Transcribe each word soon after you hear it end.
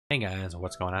Hey guys,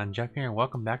 what's going on? Jeff here and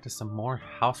welcome back to some more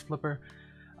House Flipper.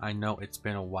 I know it's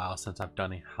been a while since I've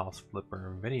done a House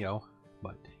Flipper video,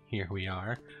 but here we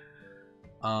are.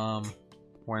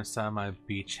 We're inside my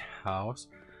beach house.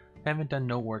 Haven't done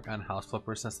no work on House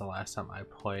Flipper since the last time I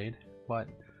played, but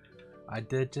I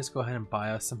did just go ahead and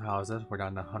buy us some houses. We're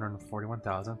down to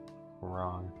 141,000.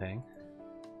 Wrong thing.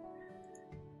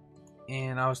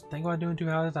 And I was thinking about doing two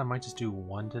houses. I might just do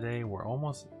one today. We're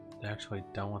almost actually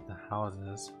done with the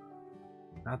houses.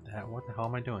 Not that. What the hell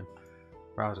am I doing?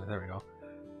 Browser. There we go.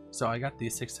 So I got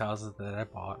these 6 houses that I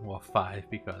bought. Well, 5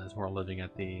 because we're living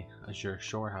at the Azure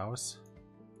Shore house.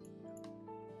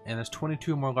 And there's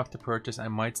 22 more left to purchase. I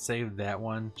might save that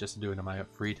one just to do it in my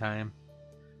free time.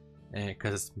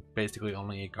 Because it's basically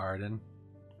only a garden.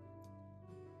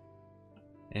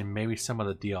 And maybe some of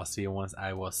the DLC ones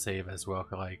I will save as well.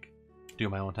 Like do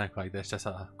my own tank like this. Just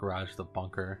a garage with a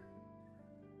bunker.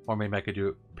 Or maybe I could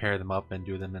pair them up and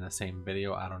do them in the same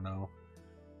video. I don't know.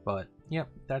 But yep,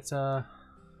 that's what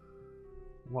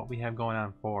we have going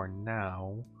on for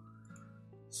now.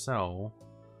 So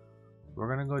we're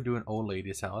gonna go do an old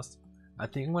lady's house. I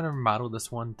think I'm gonna remodel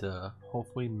this one to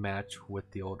hopefully match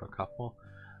with the older couple.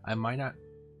 I might not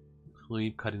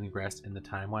leave cutting the grass in the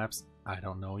time lapse. I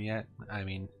don't know yet. I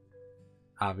mean,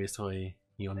 obviously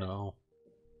you'll know.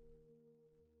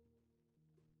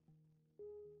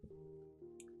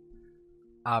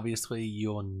 Obviously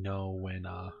you'll know when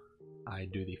I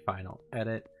do the final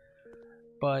edit,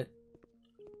 but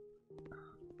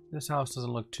this house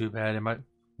doesn't look too bad.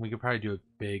 We could probably do a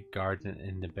big garden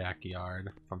in the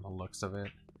backyard from the looks of it.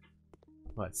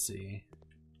 Let's see.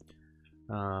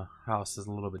 House is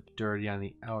a little bit dirty on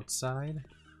the outside.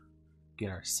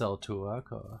 Get our cell tool out.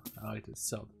 I like to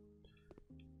sell.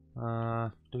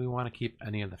 Do we want to keep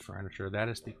any of the furniture? That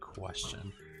is the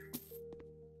question.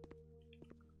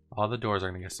 All the doors are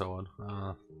gonna get sold.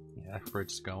 Yeah,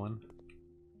 fridge is going.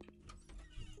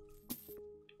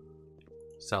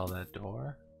 Sell that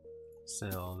door.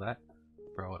 Sell that.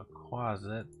 Throw out a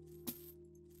closet.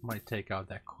 Might take out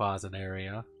that closet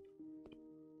area.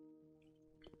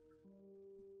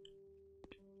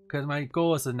 Because my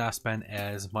goal is to not spend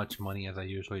as much money as I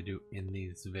usually do in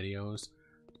these videos.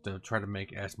 To try to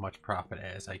make as much profit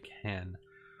as I can.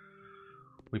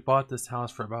 We bought this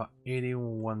house for about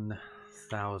 81,000.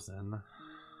 I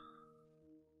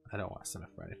don't want to send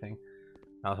it for anything.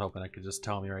 I was hoping I could just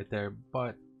tell me right there,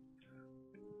 but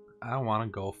I want to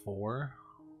go for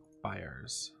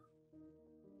fires.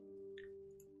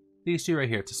 These two right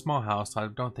here. It's a small house, so I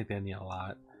don't think they need a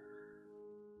lot.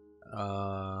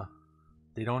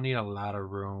 They don't need a lot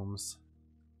of rooms.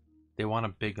 They want a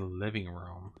big living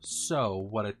room. So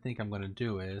what I think I'm going to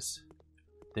do is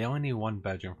they only need one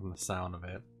bedroom from the sound of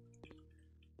it.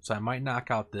 So I might knock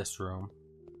out this room.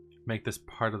 Make this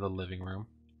part of the living room.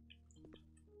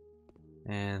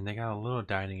 And they got a little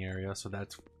dining area, so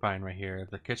that's fine right here.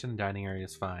 The kitchen and dining area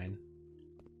is fine.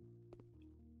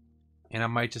 And I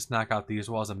might just knock out these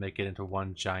walls and make it into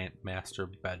one giant master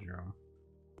bedroom.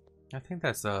 I think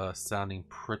that's sounding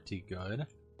pretty good.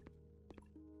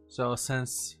 So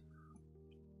since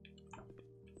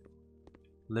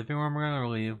living room we're gonna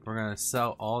leave, we're gonna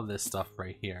sell all this stuff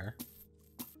right here.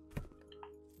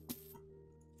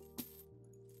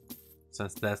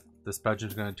 Since this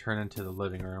bedroom's going to turn into the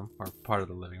living room, or part of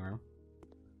the living room.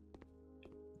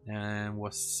 And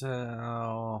we'll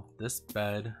sell this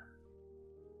bed.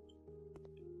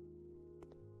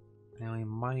 And we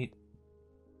might...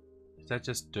 Is that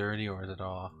just dirty or is it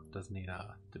all... Doesn't need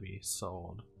to be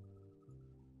sold?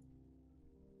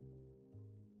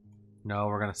 No,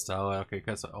 we're going to sell it. Okay,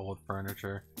 because of old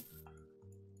furniture.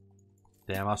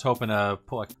 Damn, I was hoping to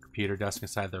put a computer desk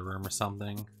inside the room or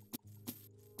something.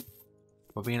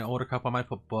 But being an older couple, I might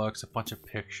put books, a bunch of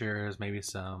pictures, maybe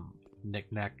some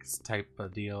knickknacks type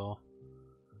of deal.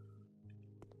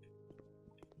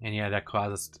 And yeah, that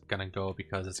closet's gonna go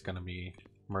because it's gonna be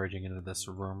merging into this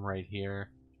room right here.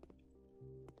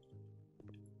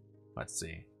 Let's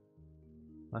see.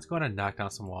 Let's go ahead and knock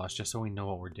down some walls just so we know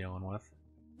what we're dealing with.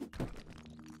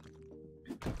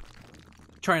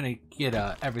 Trying to get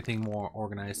everything more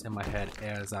organized in my head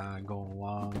as I go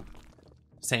along.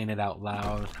 Saying it out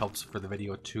loud helps for the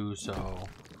video too, so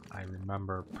I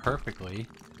remember perfectly.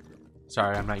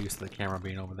 Sorry, I'm not used to the camera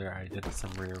being over there. I did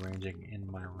some rearranging in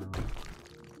my room.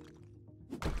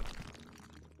 I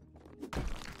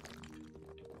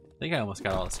think I almost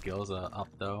got all the skills up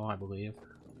though, I believe.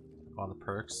 All the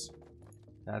perks.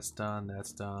 That's done,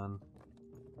 that's done.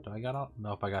 Do I got all?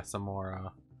 Nope, I got some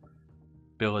more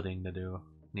building to do.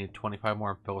 Need 25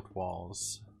 more built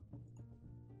walls.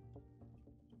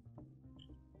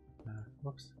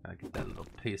 Whoops, gotta get that little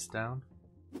paste down.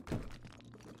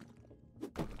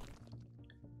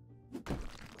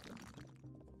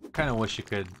 Kind of wish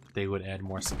they would add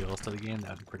more skills to the game.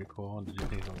 That'd be pretty cool and to do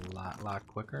things a lot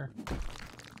quicker.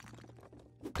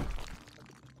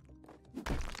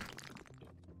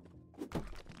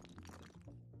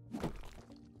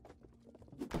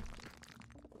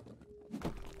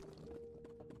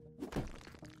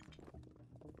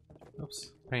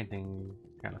 Oops, painting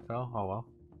kind of fell. Oh well.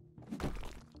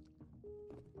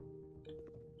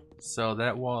 So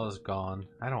that wall is gone.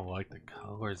 I don't like the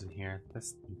colors in here.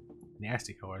 That's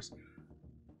nasty colors.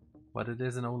 But it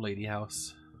is an old lady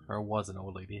house. Or was an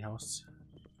old lady house.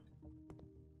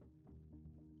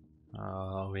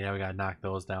 Oh yeah, we gotta knock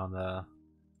those down. The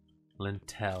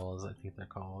lintels, I think they're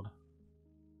called.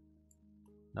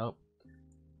 Nope.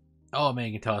 Oh man,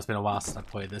 you can tell it's been a while since I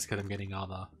played this because I'm getting all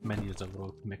the menus a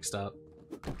little mixed up.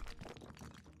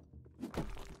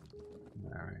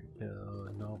 Alright,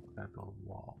 nope, got the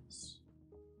walls.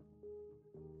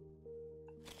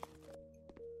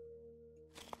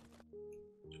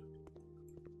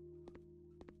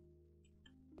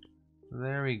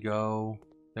 There we go.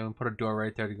 Then we put a door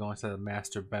right there to go into the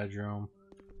master bedroom.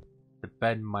 The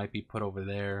bed might be put over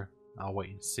there. I'll wait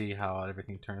and see how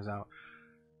everything turns out.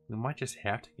 We might just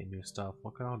have to get new stuff.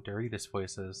 Look at how dirty this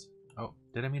place is. Oh,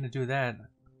 didn't mean to do that.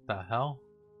 The hell?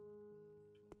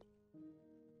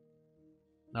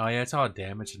 Oh yeah, it's all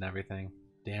damaged and everything.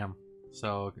 Damn.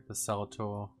 So get the cellar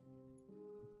tool.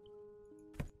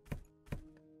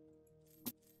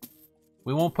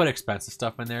 We won't put expensive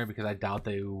stuff in there because I doubt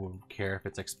they will care if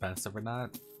it's expensive or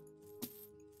not.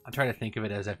 I try to think of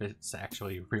it as if it's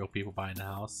actually real people buying the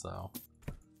house, so.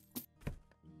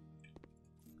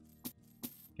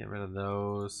 Get rid of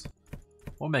those.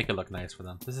 We'll make it look nice for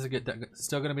them. This is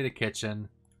still gonna be the kitchen.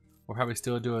 We'll probably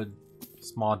still do a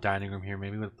small dining room here,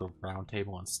 maybe with the round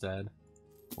table instead.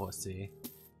 We'll see.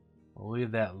 We'll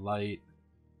leave that light.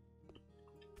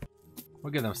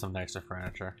 We'll give them some nicer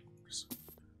furniture.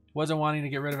 Wasn't wanting to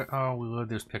get rid of it. Oh, we love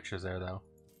those pictures there though.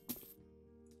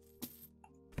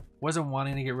 Wasn't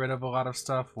wanting to get rid of a lot of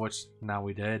stuff, which now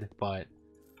we did, but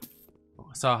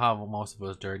saw how most of it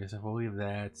was dirty, so we'll leave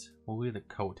that. We'll leave the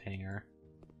coat hanger.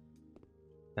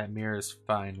 That mirror is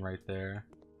fine right there.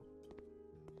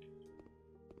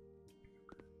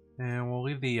 And we'll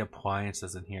leave the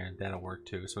appliances in here. That'll work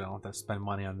too, so we don't have to spend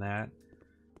money on that.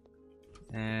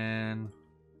 And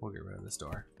we'll get rid of this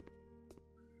door.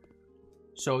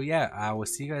 So yeah, I will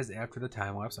see you guys after the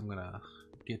time lapse. I'm gonna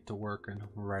get to work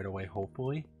right away,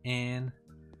 hopefully, and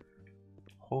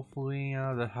hopefully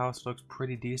the house looks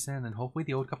pretty decent, and hopefully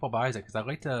the old couple buys it, because I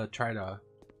like to try to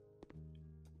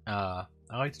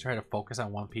focus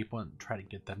on one people and try to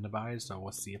get them to buy it. So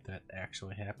we'll see if that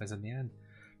actually happens in the end.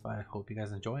 But I hope you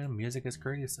guys enjoy them. Music is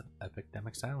courteous of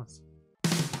Epidemic Silence.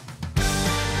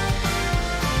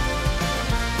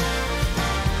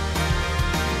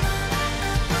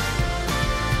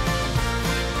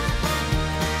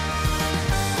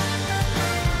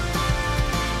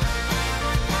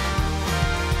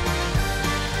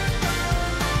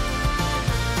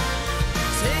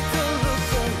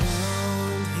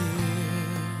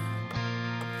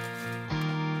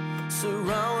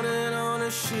 Surrounded on a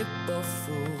ship of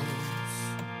fools,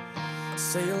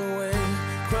 sail away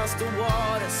across the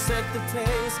water, set the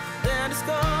pace, and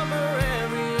discover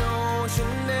every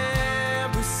ocean,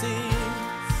 every sea,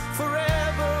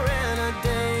 forever and a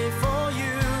day for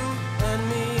you and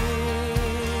me.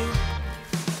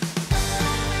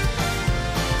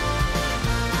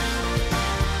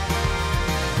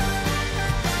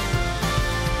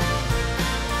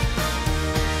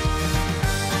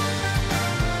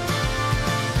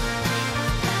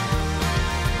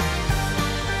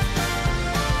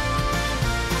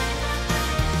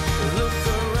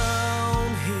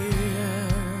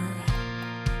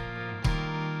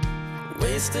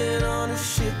 Wasted on a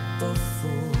ship of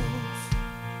fools.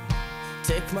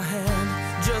 Take my hand,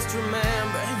 just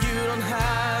remember, you don't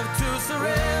have to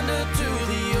surrender to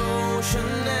the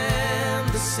ocean and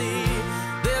the sea.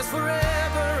 There's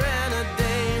forever and a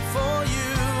day for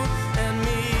you and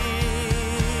me.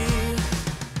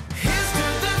 Here's to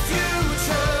the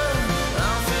future,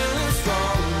 I'm feeling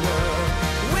stronger.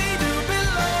 We do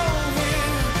belong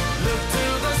here, look to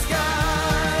the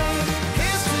sky.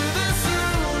 Here's to the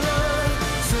sooner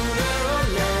or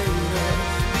later,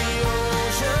 the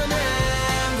ocean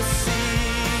and the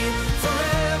sea,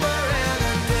 forever and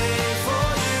a day for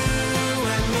you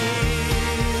and me.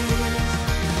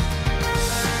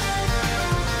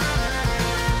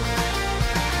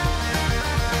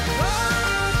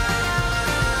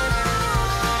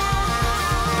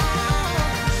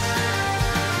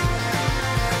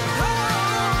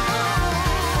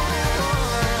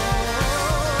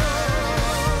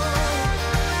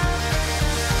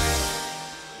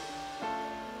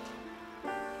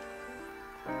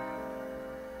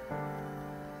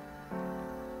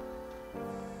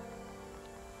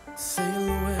 Sail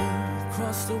away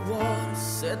across the water,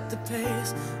 set the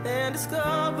pace, and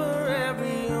discover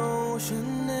every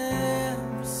ocean,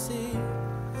 every sea.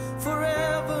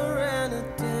 Forever and a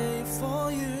day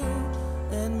for you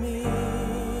and me.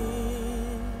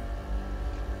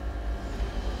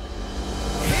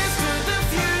 Here's to the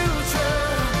future,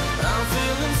 I'm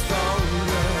feeling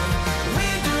stronger. We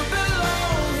do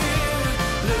belong here,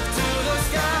 look to the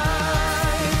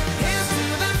sky. Here's to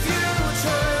the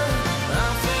future,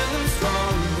 I'm feeling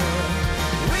stronger.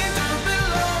 We do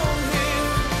belong here,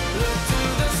 look to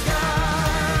the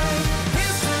sky.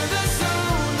 Here's to the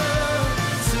sooner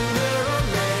or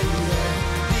later,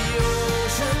 the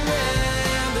ocean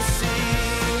and the sea.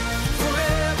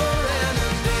 Forever and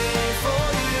a day for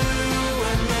you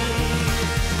and me.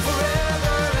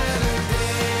 Forever and a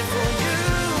day for you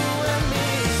and me.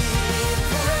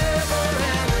 Forever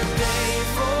and a day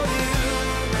for you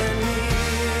and me.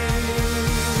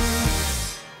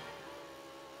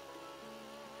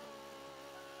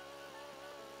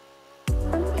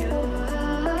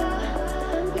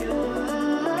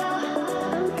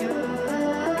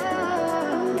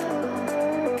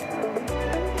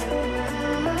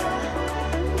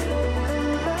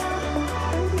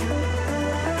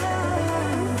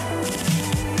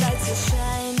 Lights are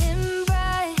shining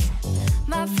bright.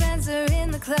 My friends are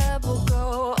in the club, we'll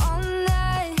go all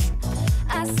night.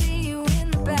 I see you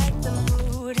in the back, the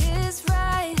mood is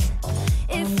right.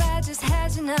 If I just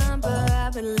had your number, I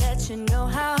would let you know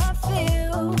how I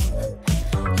feel.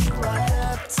 You walk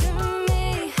up to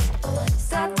me,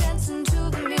 start dancing to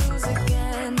the music,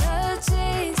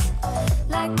 energies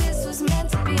like this was meant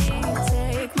to be.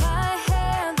 Take my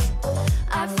hand,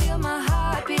 I feel my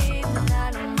heart beat, and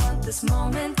I don't want this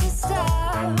moment to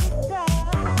stop.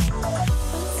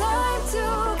 Time to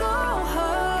go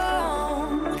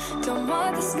home, don't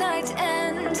want this night to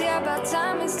end. Yeah, about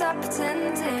time we stop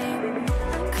pretending.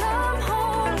 Come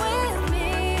home with me,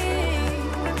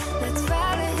 let's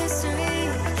write a history.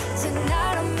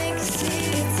 Tonight I'll make you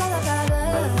see it's all about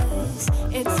us.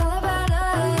 It's all about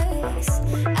us.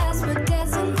 As we're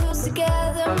dancing close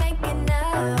together, making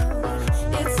out.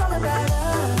 It's all about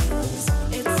us.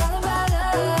 It's all about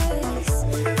us.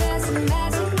 There's a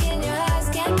magic in your eyes,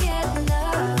 can't get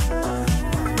enough.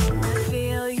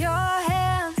 Feel your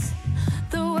hands,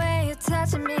 the way you're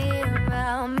touching me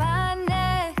around my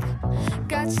neck.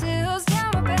 Got chills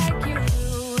down my back, you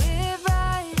do it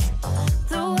right.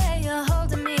 The way you're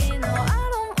holding me, no, I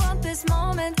don't want this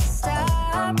moment to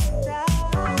stop.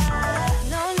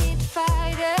 No need to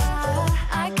fight it,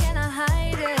 I cannot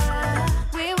hide it.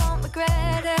 We won't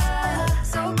regret it,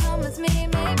 so come with me,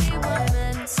 maybe we're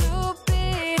meant to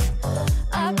be.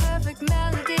 A perfect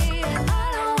melody, and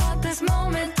I don't want this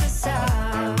moment to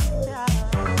stop.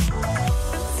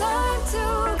 Time to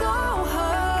go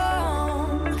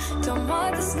home, don't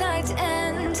want this night to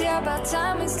end. Yeah, about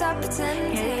time we stop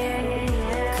pretending.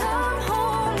 Come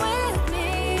home with me,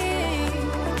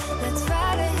 let's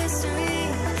write a history.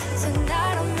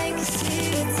 Tonight I'll make you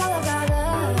see it's all about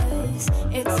us.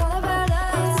 It's all about us.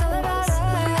 It's all about us.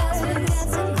 As we're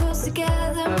dancing close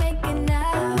together, making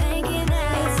out.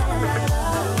 It's all about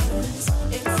us.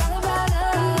 It's all about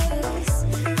us.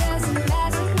 There's a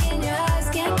magic in your eyes,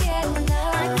 can't get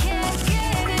enough. I can't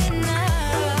get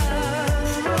enough.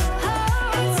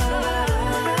 Oh, it's all about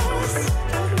us.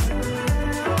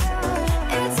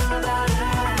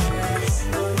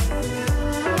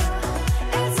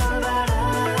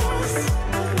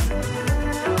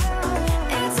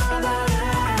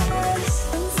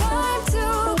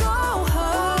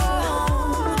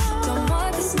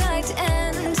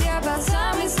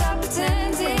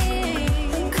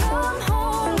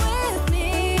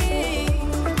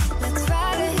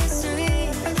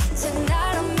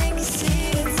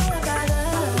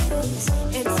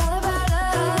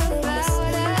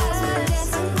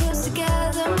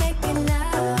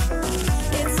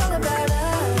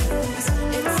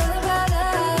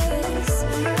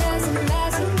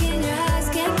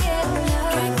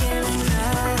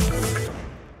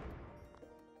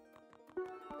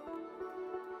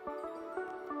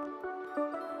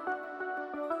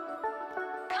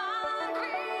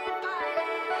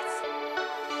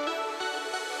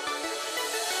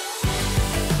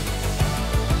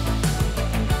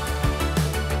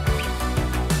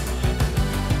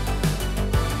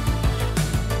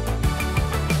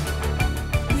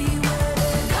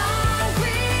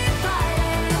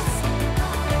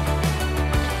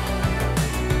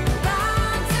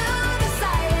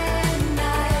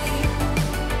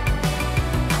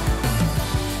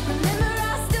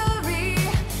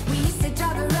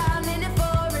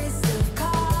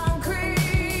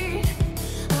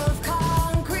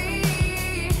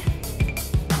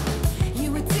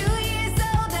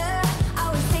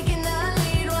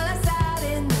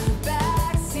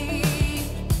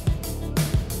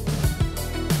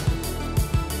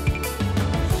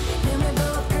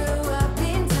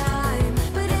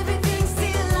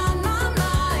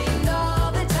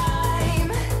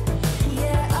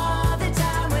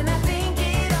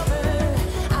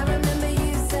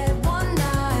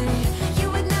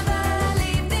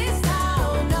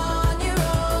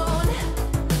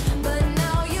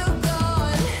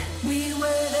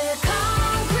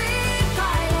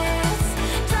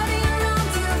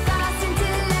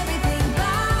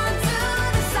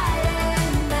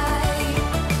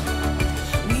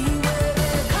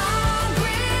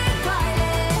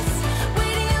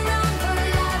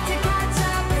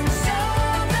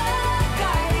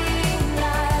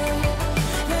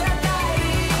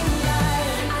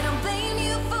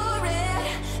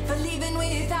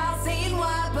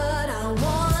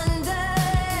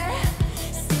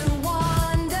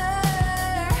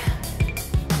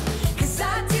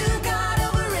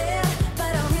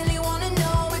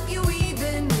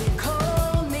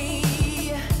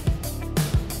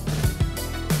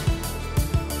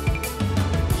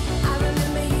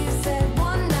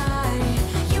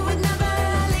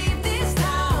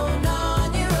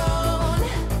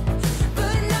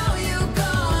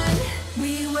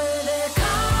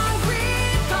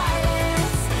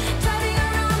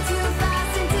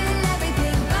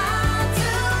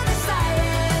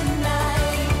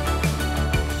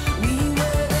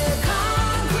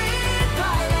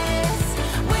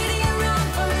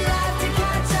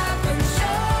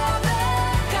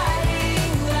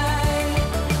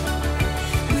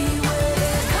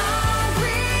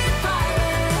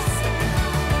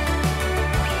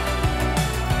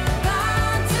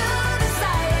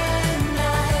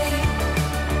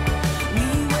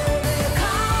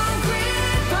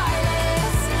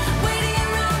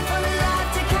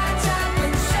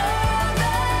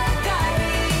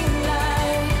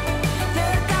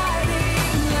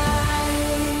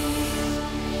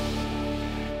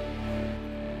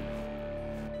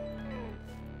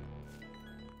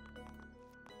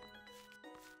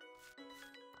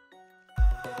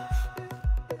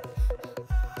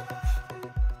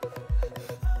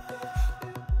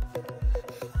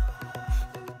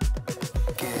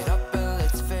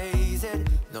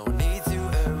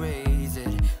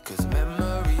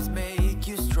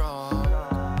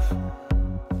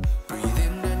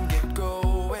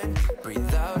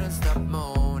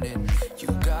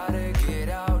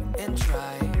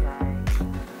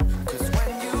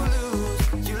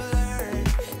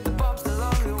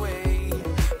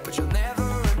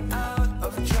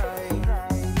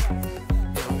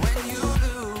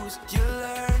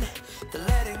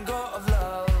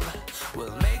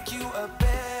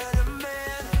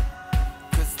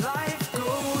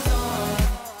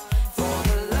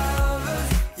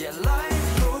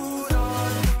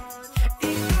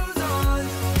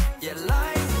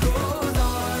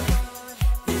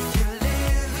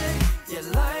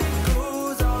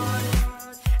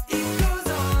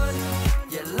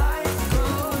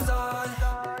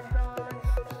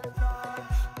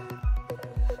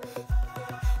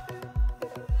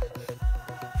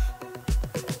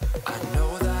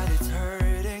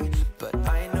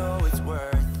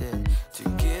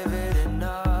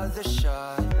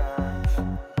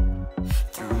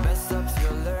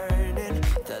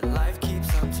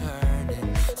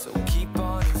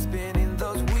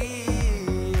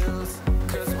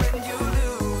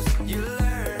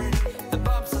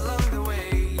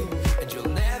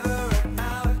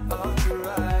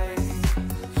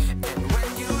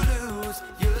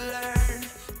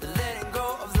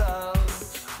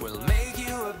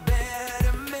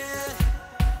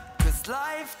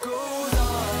 life goes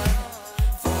on.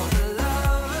 For the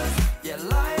lovers, yeah,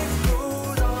 life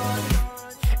goes on.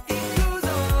 It goes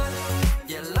on,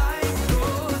 yeah, life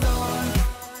goes on.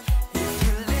 If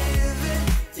you live it,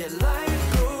 yeah, life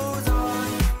goes on.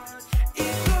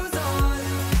 It goes on,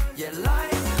 yeah,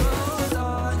 life goes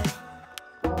on.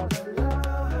 For the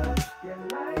lovers, yeah,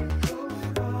 life goes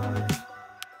on.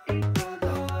 It goes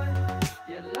on,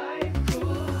 yeah, life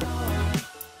goes on.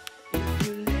 If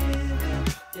you live it,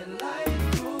 yeah, life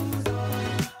goes on.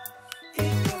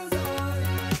 It goes on,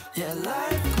 yeah,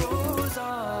 life goes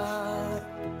on.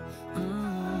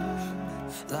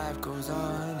 Life goes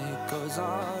on, it goes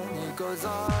on, it goes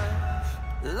on.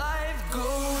 Life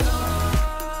goes on.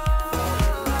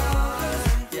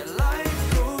 Yeah, life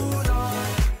goes on.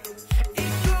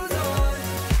 It goes on,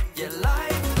 yeah,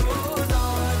 life goes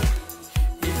on.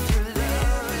 If you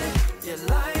live it, yeah,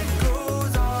 life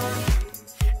goes on.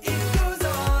 It goes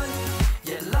on,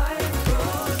 yeah, life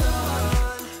goes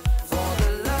on. For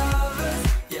the lovers,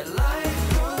 yeah, life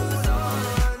goes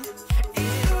on.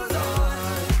 It goes on,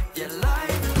 yeah,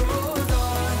 life goes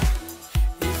on.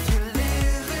 If you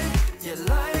live it, yeah,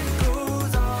 life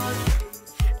goes on.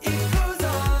 It goes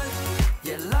on,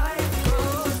 yeah, life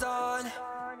goes on.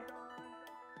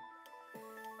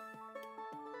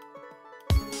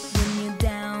 When you're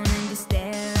down and you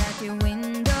stare out your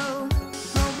window,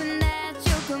 hoping that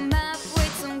you'll come up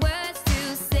with some words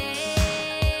to say.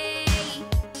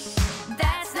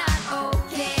 That's not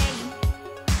okay.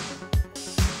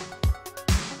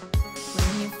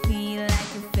 When you feel like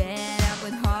you're fed up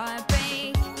with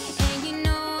heartbreak, and you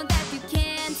know that you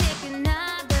can't take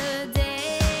another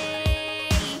day.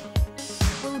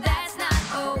 Well, that's not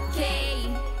okay.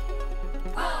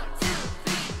 1, 2,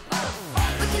 3, 4.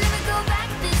 We can never go back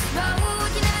this road. We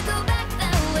can never go back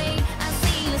that way. I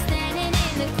see you standing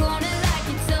in the corner like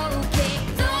it's okay.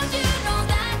 Don't you know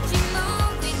that you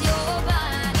move with your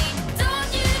body? Don't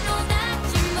you know that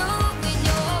you move with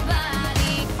your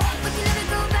body? We can never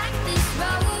go back this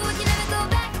road. We can never go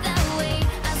back that way.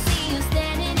 I see you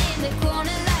standing in the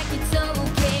corner like it's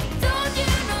okay. Don't you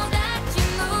know that you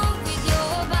move with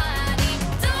your body?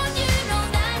 Don't you know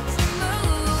that you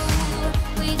move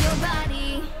with your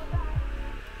body?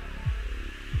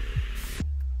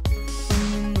 When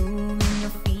you're moving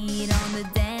your feet on the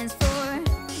dance floor,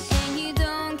 and you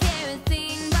don't care a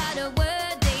thing about a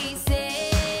word they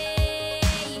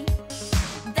say.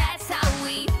 That's how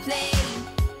we play.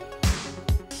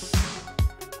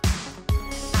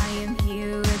 I am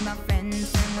here with my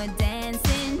friends and we're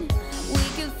dancing. We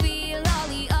can feel all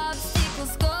the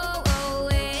obstacles go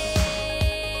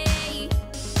away.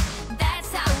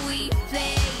 That's how we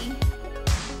play.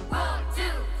 1, 2,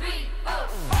 3, 4.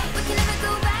 We can never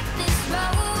go back this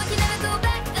road. We can never go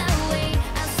back that way.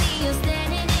 I see you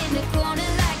standing in the corner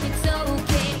like it's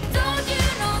okay. Don't you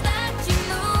know that you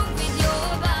move with your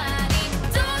body?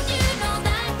 Don't you know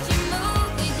that you move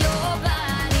with your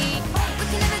body? We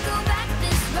can never go back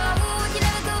this road. We can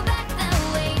never go back that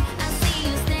way. I see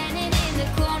you standing in the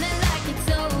corner like it's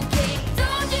okay.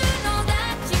 Don't you know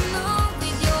that you move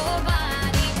with your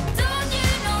body? Don't you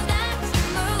know that you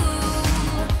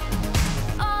move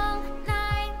all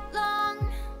night long?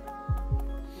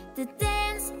 The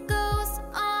dance goes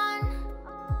on.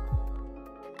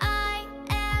 I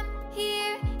am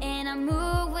here and I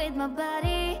move with my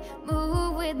body,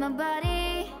 move with my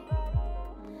body.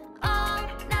 All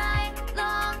night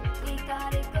long, we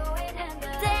got it going and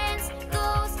the dance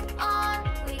goes on.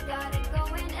 We got it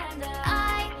going and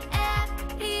I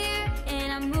am here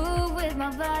and I move with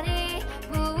my body,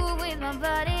 move with my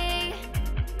body.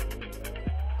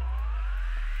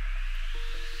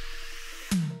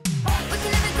 We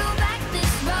can never go back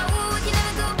this road. We can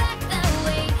never go back that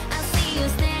way. I see you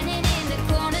standing in the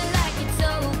corner like it's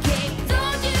okay.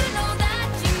 Don't you know that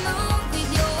you move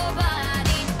with your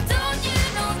body? Don't you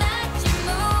know that you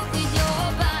move with your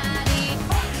body?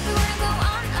 We wanna go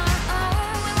on our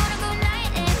own. We wanna go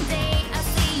night and day. I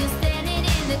see you standing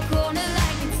in the corner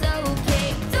like it's okay.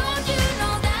 Don't you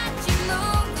know that you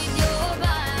move with your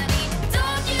body?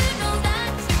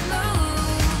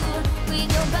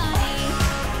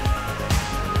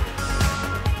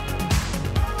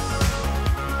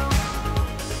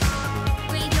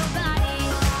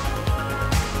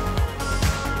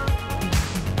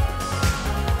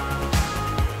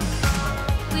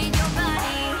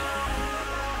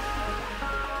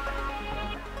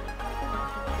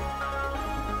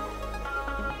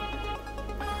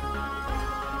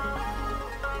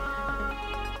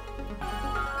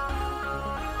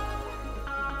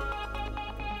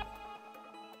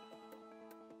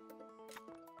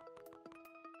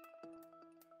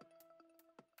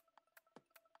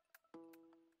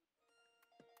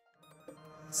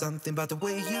 Something about the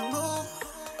way you move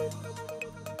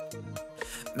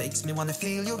makes me wanna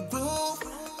feel your groove.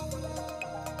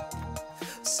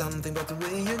 Something about the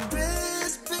way you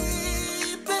dress,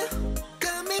 baby,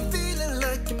 got me feeling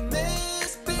like a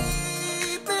mess,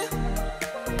 baby.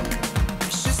 We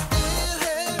should still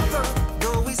have fun,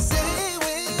 though we say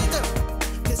we don't,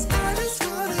 'cause I just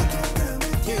wanna get down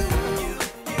with you.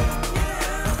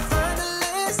 For the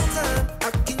last time, I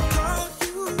can call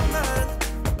you mine.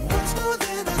 Once more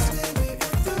than I swear we're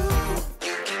through.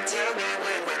 You can tell me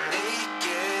when we're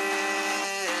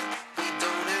naked. We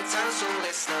don't have time, so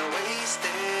let's not waste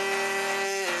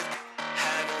it.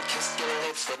 Haven't kissed your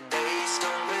lips for days,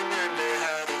 don't remember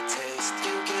how they taste.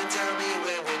 You can tell me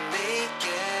when we're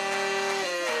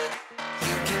naked.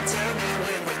 You can tell me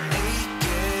when we're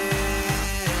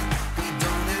naked. We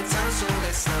don't have time, so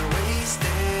let's not waste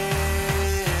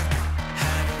it.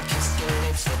 Haven't kissed your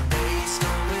lips for days,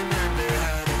 don't remember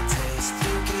how they taste.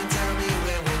 You can tell me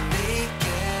when we're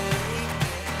naked.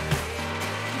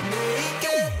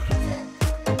 Naked.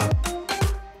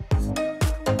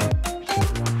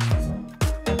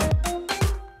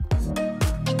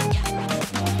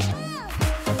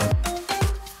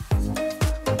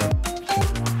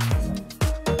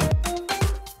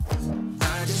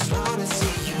 I just wanna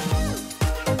see you.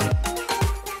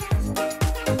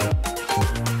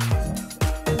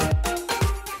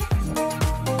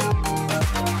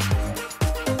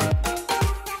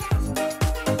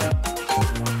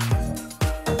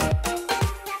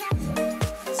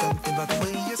 Something about the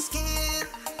way your skin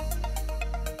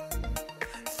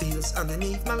feels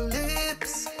underneath my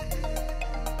lips.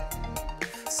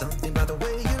 Something about the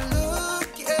way you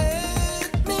look at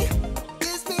me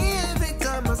gets me every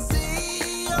time I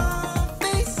see your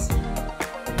face.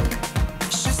 We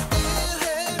should still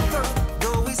have fun,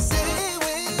 though we say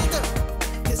we don't,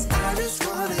 'cause I just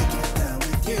wanna get down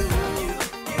with you.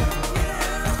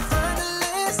 For the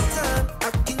last time, I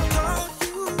can call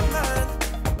you mine.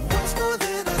 Once more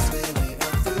than I swear we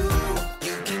are through.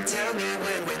 You can tell me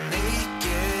when we're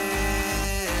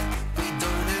naked. We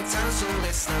don't have time, so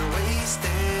let's not waste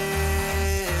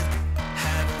it.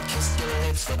 Haven't kissed your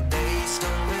lips for days,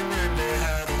 don't remember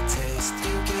how they taste.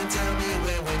 You can tell me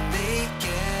when we're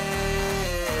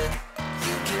naked.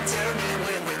 You can tell me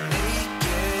when we're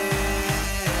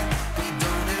naked. We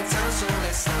don't have time, so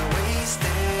let's not waste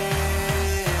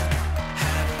it.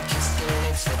 Haven't kissed your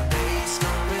lips for days,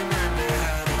 don't remember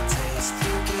how they taste.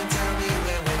 You can tell me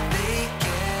when we're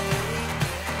naked.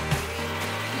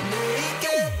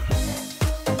 Naked.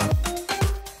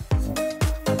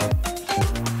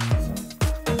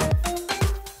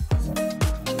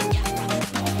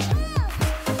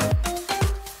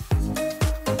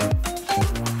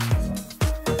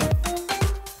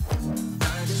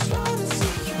 I just wanna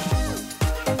see you.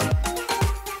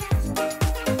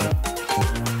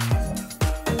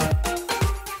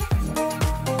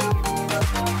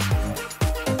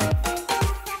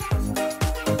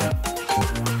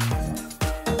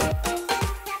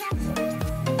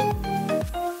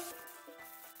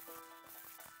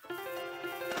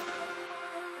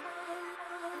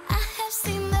 I have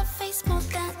seen that face more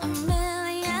than a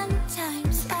million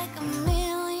times, like a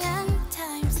million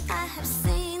times. I have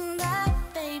seen that,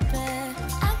 baby.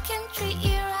 I can treat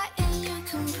you right and you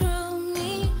can prove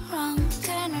me wrong.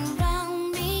 Turn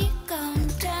around, be gone.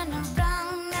 Turn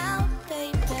around now,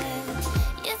 baby.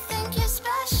 You think you're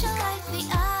special like the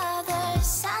others,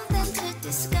 something to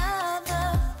discover.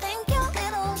 Think you're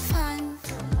little fun,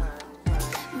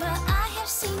 but I have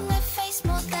seen that face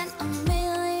more than a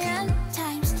million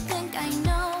times. Think I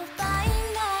know by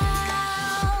now.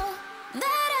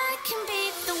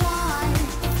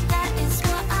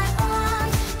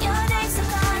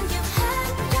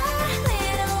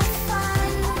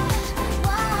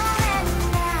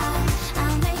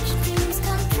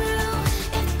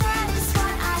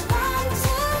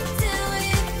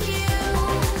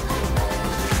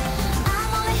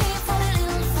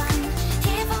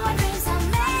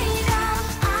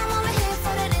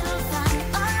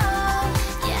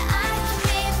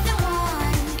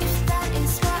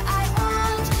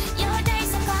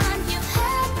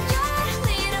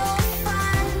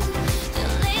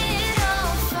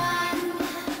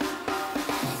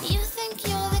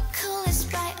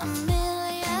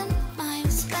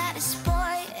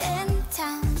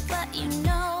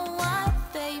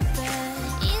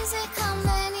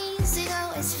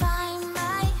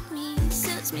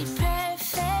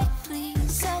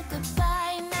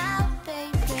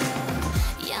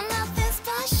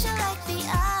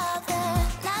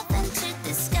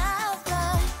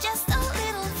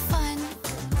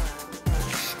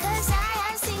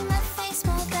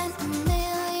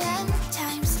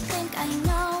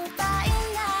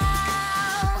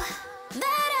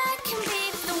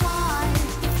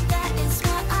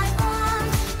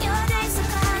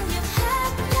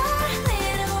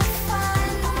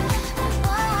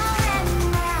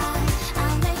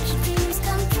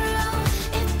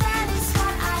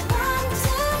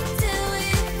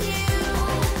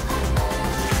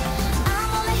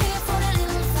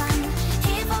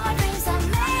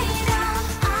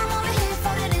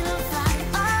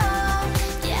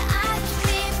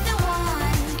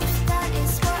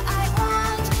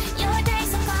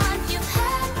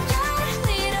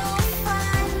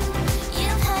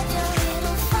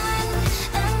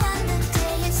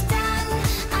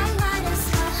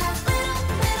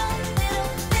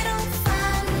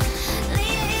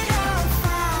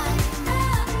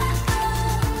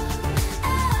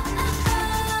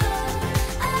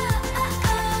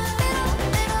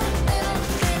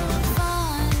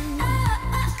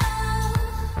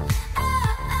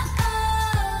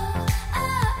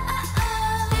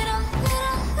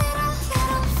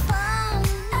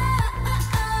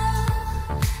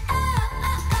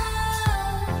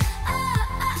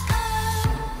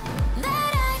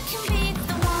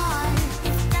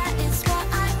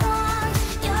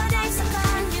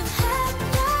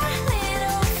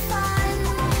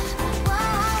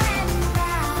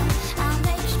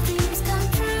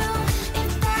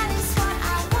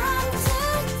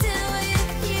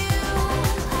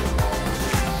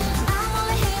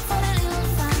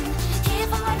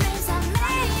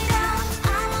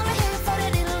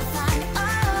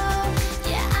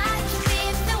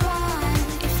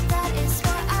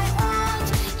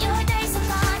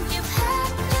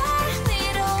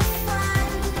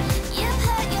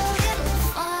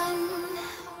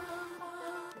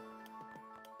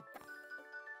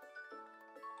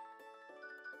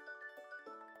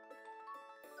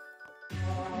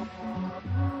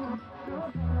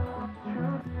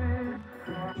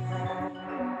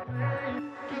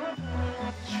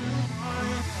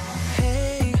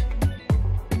 Hey,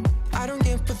 I don't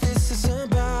get what this is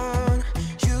about.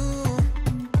 You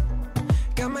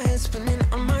got my head spinning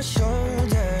on my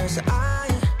shoulders. I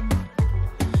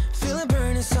feel it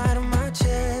burn inside of my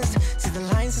chest. See the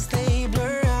lines as they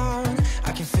blur out.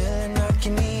 I can feel it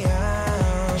knocking me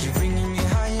out. You're bringing me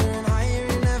higher and higher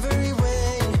in every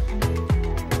way.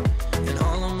 And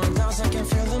all of my doubts, I can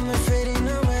feel them, they're fading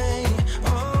away.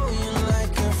 Oh, you're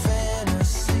like a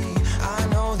fantasy. I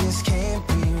know this can't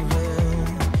be real.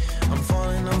 I'm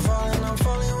falling, I'm falling, I'm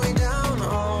falling way down.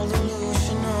 All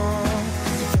delusional.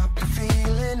 You got me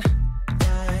feeling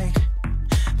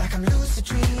like I'm lucid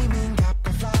dreaming. Got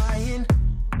me flying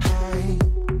high.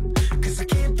 'Cause I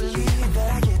can't believe that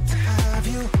I get to have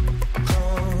you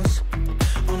close.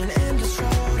 On an endless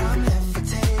road, I'm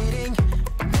levitating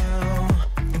now.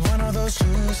 In one of those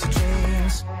lucid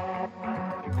dreams.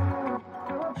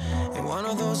 In one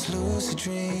of those lucid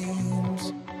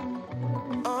dreams.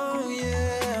 Oh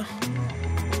yeah.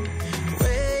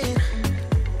 Wait,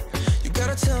 you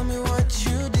gotta tell me what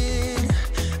you did.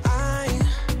 I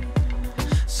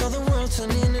saw the world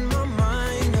turning in my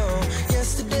mind. Oh,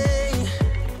 yesterday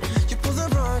you pulled the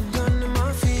rug under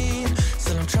my feet.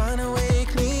 Still I'm trying to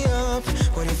wake me up.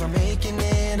 What if I'm making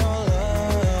it all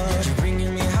up? You're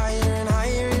bringing me higher and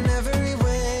higher in every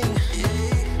way.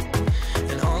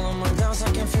 And all of my doubts,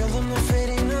 I can feel them, they're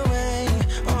fading away.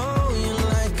 Oh, you're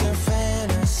like a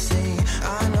fantasy.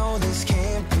 I know this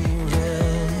can't be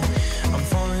real. I'm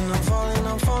falling, I'm falling,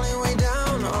 I'm falling way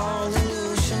down. All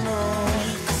delusional.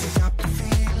 'Cause you got me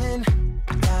feeling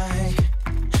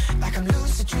like I'm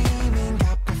lucid dreaming.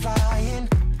 Got me flying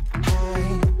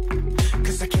high.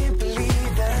 'Cause I can't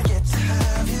believe that I get to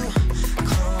have you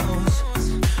close.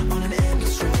 On an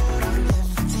endless road, I'm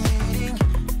levitating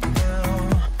now.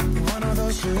 In one of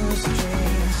those lucid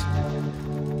dreams.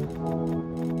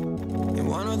 In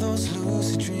one of those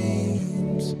lucid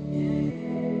dreams.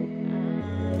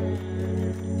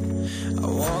 I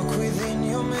walk within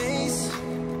your maze.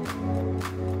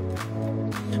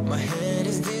 My head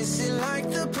is dizzy like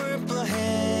the purple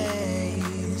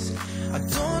haze. I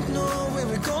don't know where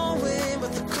we're going,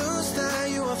 but the clues that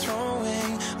you are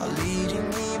throwing are leading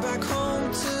me back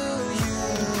home to you.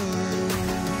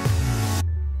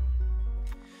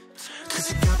 'Cause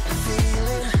you got me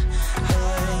feeling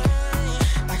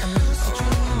like I'm lucid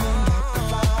dreaming. Got me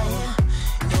flying,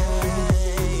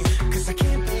 yeah. 'Cause I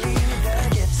can't believe that I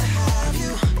get to have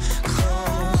you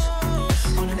close.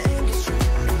 On an endless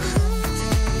road, I'm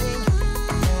levitating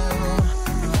now.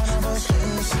 In one of those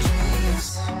lucid dreams.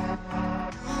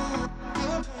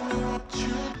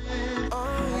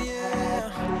 Oh yeah.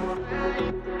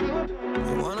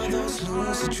 In one of those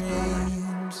lucid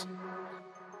dreams.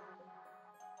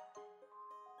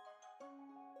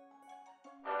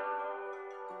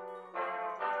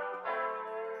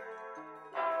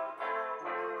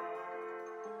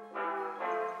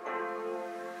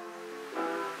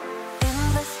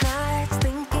 Endless nights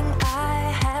thinking I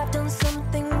have done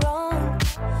something wrong.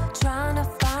 Trying to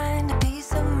find a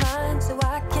peace of mind so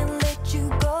I can let you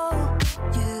go.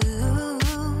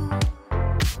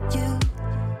 You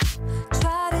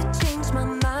try to change my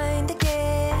mind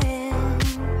again.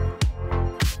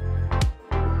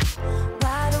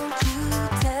 Why don't you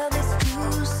tell this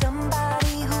to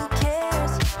somebody who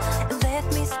cares? And let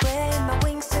me spread my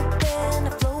wings again,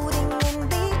 floating in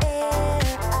the air.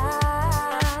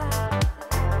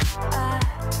 I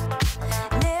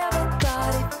never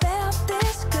thought it felt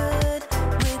this good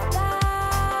without.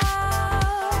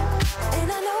 And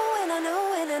I know, and I know,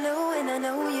 and I know, and I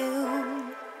know you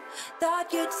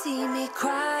thought you'd see me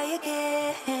cry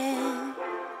again.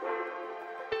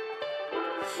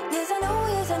 Yes, I know,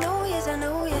 yes, I know, yes, I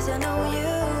know, yes, I know you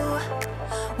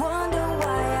wonder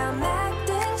why I'm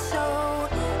acting so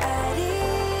at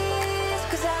ease.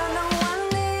 'Cause I know I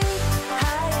need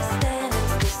higher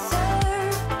standards to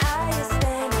serve, higher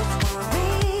standards to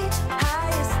reach,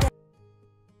 higher standards.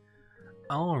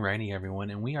 Alrighty everyone,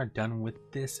 and we are done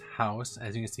with this house.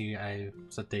 As you can see,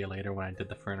 it's a day later when I did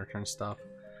the furniture and stuff,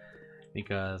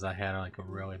 because I had like a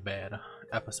really bad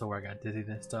episode where I got dizzy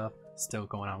and stuff. Still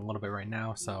going on a little bit right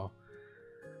now, so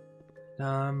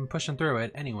I'm pushing through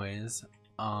it. Anyways,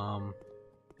 I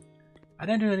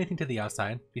didn't do anything to the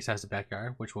outside besides the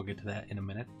backyard, which we'll get to that in a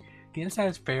minute. The inside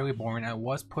is fairly boring. I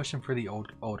was pushing for the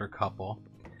older couple,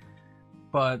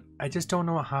 but I just don't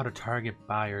know how to target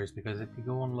buyers, because if you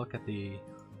go and look at the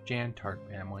Jantart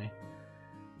family,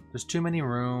 there's too many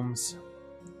rooms.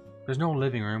 There's no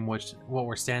living room, which what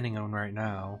we're standing on right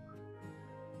now.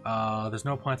 There's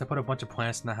no plants. I put a bunch of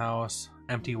plants in the house.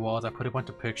 Empty walls. I put a bunch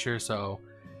of pictures, so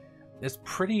it's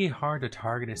pretty hard to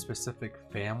target a specific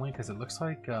family because it looks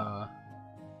like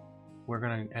we're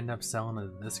gonna end up selling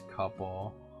to this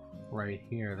couple right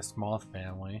here, the small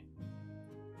family,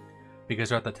 because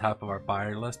they're at the top of our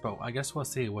buyer list. But I guess we'll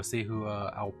see. We'll see who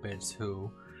outbids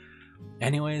who.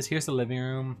 Anyways, here's the living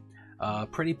room.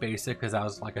 Pretty basic because I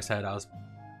was, like I said, I was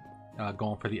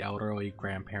going for the elderly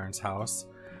grandparents' house.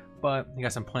 But you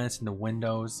got some plants in the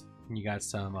windows. You got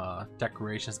some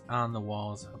decorations on the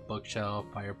walls, a bookshelf,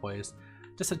 fireplace.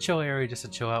 Just a chill area, just to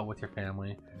chill out with your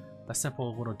family. A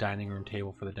simple little dining room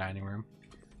table for the dining room.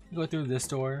 You go through this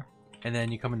door, and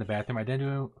then you come in the bathroom. I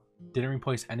didn't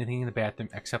replace anything in the bathroom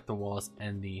except the walls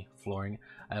and the flooring.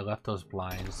 I left those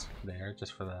blinds there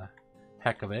just for the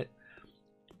heck of it.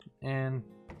 And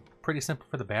pretty simple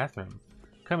for the bathroom.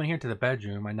 Coming here to the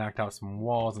bedroom, I knocked out some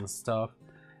walls and stuff.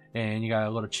 And you got a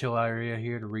little chill area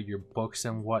here to read your books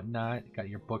and whatnot. You got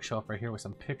your bookshelf right here with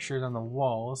some pictures on the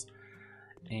walls.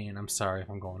 And I'm sorry if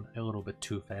I'm going a little bit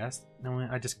too fast. No,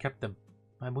 I just kept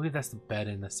I believe that's the bed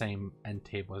in the same end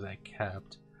table as I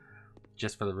kept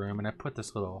just for the room. And I put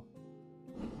this little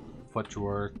foot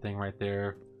drawer thing right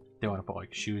there. They want to put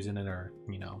like shoes in it, or,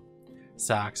 you know,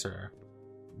 socks or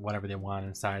whatever they want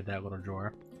inside that little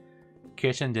drawer.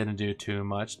 Kitchen didn't do too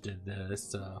much. Did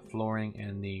this flooring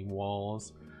and the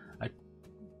walls. I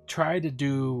tried to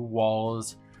do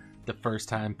walls the first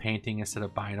time painting instead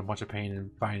of buying a bunch of paint and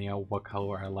finding out what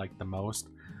color I liked the most.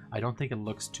 I don't think it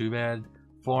looks too bad.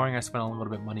 Flooring, I spent a little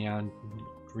bit of money on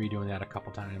redoing that a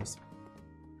couple times.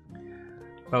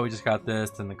 But we just got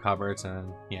this and the cupboards,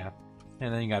 and yeah.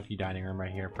 And then you got the dining room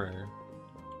right here for,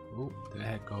 ooh, go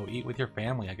ahead, go eat with your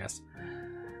family, I guess.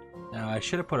 I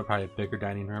should have put a probably bigger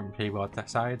dining room table at that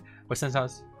side, but since I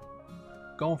was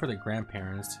going for the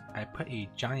grandparents, I put a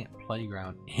giant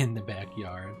playground in the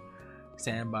backyard.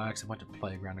 Sandbox, a bunch of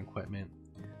playground equipment,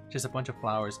 just a bunch of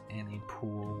flowers, and a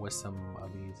pool with some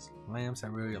of these lamps. I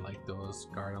really like those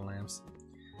garden lamps.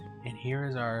 And here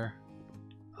is our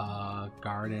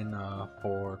garden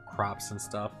for crops and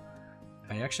stuff.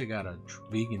 I actually got a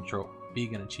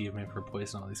vegan achievement for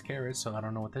placing all these carrots, so I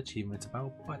don't know what the achievement's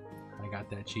about, but I got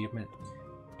that achievement.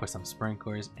 Put some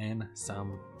sprinklers and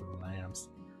some lamps.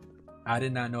 I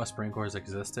did not know sprinklers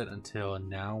existed until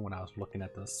now when I was looking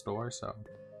at the store, so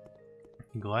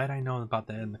I'm glad I know about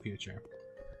that in the future.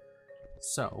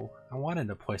 So I wanted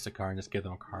to place a car and just give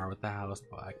them a car with the house,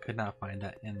 but I could not find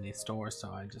that in the store, so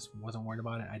I just wasn't worried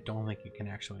about it. I don't think you can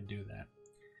actually do that.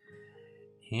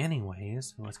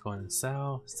 Anyways, let's go ahead and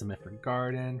sell. Submit for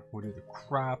garden. We'll do the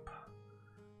crop.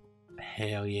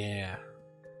 Hell yeah.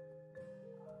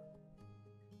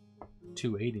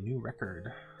 280 new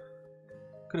record.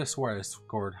 Could have swore I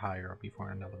scored higher before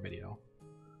in another video.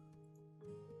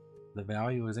 The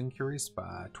value is increased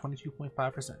by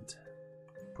 22.5%.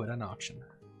 Put on auction.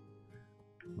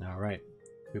 Alright.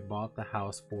 We bought the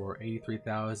house for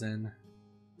 $83,000.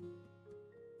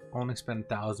 Only spent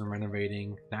 $1,000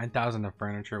 renovating, $9,000 in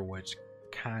furniture, which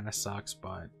kind of sucks,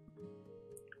 but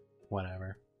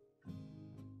whatever.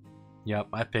 Yep,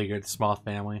 I figured small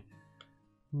family.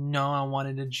 No, I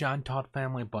wanted a John Todd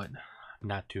family, but I'm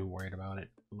not too worried about it.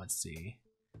 Let's see.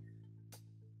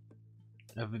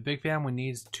 If a big family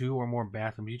needs 2 or more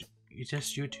bathrooms, you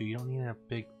just shoot 2. You don't need a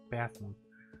big bathroom.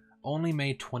 Only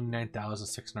made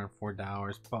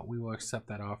 $29,604, but we will accept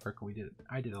that offer because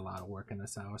I did a lot of work in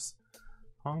this house.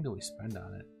 How long did we spend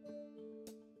on it?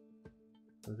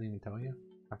 Does it even tell you?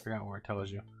 I forgot where it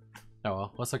tells you. Oh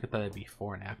well, let's look at the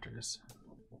before and afters.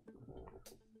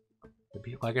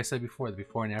 Like I said before, the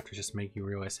before and afters just make you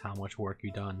realize how much work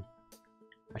you've done.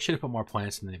 I should have put more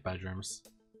plants in the bedrooms.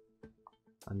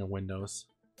 On the windows.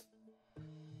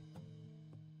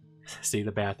 See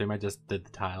the bathroom, I just did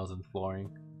the tiles and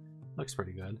flooring. Looks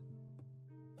pretty good.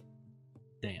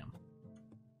 Damn.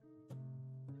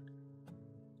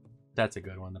 That's a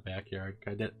good one, the backyard.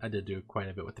 I did do quite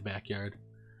a bit with the backyard.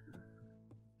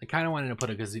 I kind of wanted to put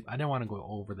a gazebo. I didn't want to go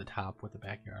over the top with the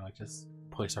backyard, like just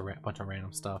place a bunch of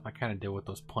random stuff. I kind of did with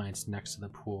those plants next to the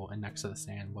pool and next to the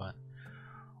sand, but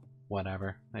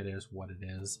whatever. It is what it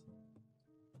is.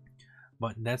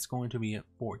 But that's going to be it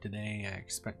for today. I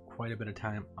spent quite a bit of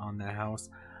time on that house.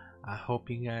 I hope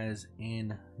you guys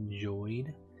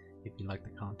enjoyed. If you like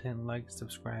the content, like,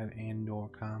 subscribe, and or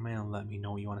comment and let me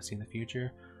know what you want to see in the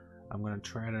future. I'm going to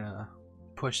try to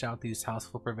push out these house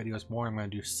flipper videos more. I'm going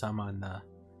to do some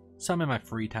in my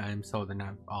free time, so they're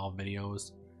not all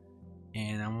videos.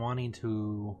 And I'm wanting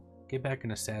to get back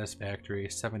into Satisfactory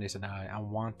 7 Days to Die. I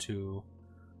want to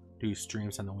do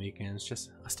streams on the weekends,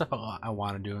 just stuff I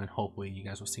want to do, and hopefully you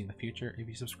guys will see in the future. If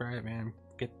you subscribe and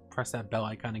press that bell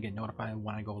icon to get notified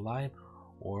when I go live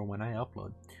or when I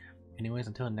upload. Anyways,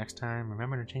 until next time,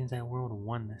 remember to change that world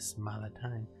one smile at a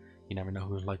time. You never know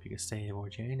whose life you can save or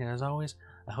change, and as always,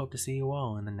 I hope to see you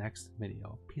all in the next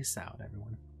video. Peace out,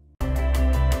 everyone.